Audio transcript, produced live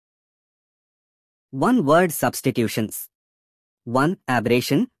One-word substitutions. 1.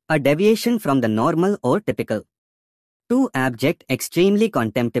 Aberration, a deviation from the normal or typical. 2. Abject, extremely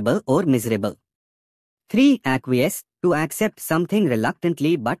contemptible or miserable. 3. Acquiesce, to accept something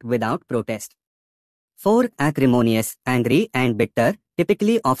reluctantly but without protest. 4. Acrimonious, angry and bitter,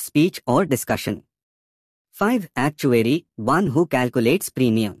 typically of speech or discussion. 5. Actuary, one who calculates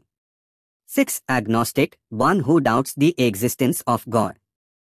premium. 6. Agnostic, one who doubts the existence of God.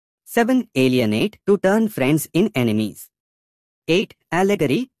 7. Alienate, to turn friends in enemies. 8.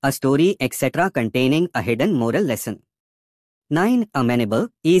 Allegory, a story etc. containing a hidden moral lesson. 9. Amenable,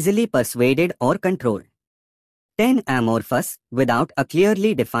 easily persuaded or controlled. 10. Amorphous, without a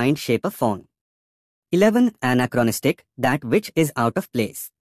clearly defined shape or form. 11. Anachronistic, that which is out of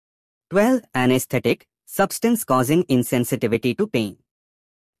place. 12. Anesthetic, substance causing insensitivity to pain.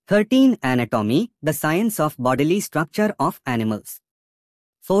 13. Anatomy, the science of bodily structure of animals.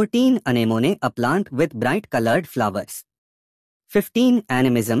 14. Anemone, a plant with bright-colored flowers. 15.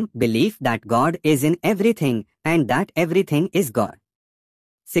 Animism, belief that God is in everything and that everything is God.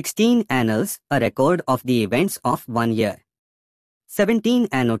 16. Annals, a record of the events of 1 year. 17.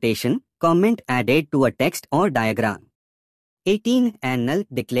 Annotation, comment added to a text or diagram. 18. Annul,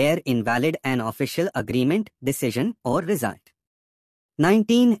 declare invalid an official agreement, decision or result.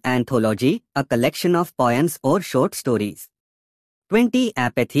 19. Anthology, a collection of poems or short stories. 20.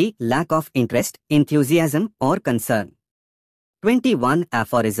 Apathy, lack of interest, enthusiasm or concern. 21.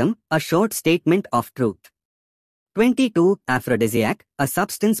 Aphorism, a short statement of truth. 22. Aphrodisiac, a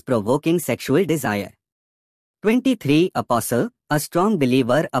substance provoking sexual desire. 23. Apostle, a strong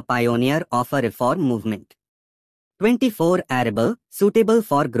believer, a pioneer of a reform movement. 24. Arable, suitable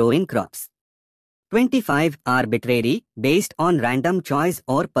for growing crops. 25. Arbitrary, based on random choice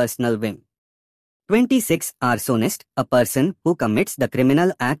or personal whim. 26. Arsonist, a person who commits the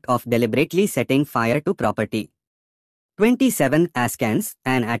criminal act of deliberately setting fire to property. 27. Askance,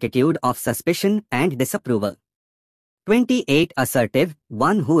 an attitude of suspicion and disapproval. 28. Assertive,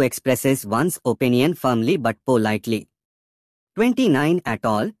 one who expresses one's opinion firmly but politely. 29.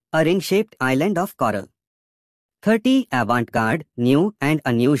 Atoll, a ring-shaped island of coral. 30. Avant-garde, new and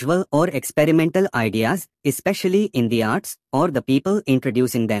unusual or experimental ideas, especially in the arts or the people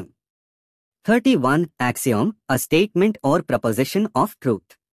introducing them. 31. Axiom, a statement or proposition of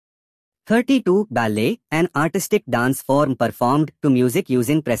truth. 32. Ballet, an artistic dance form performed to music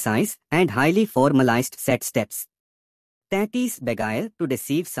using precise and highly formalized set steps. 30. Beguile, to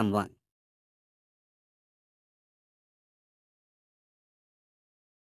deceive someone.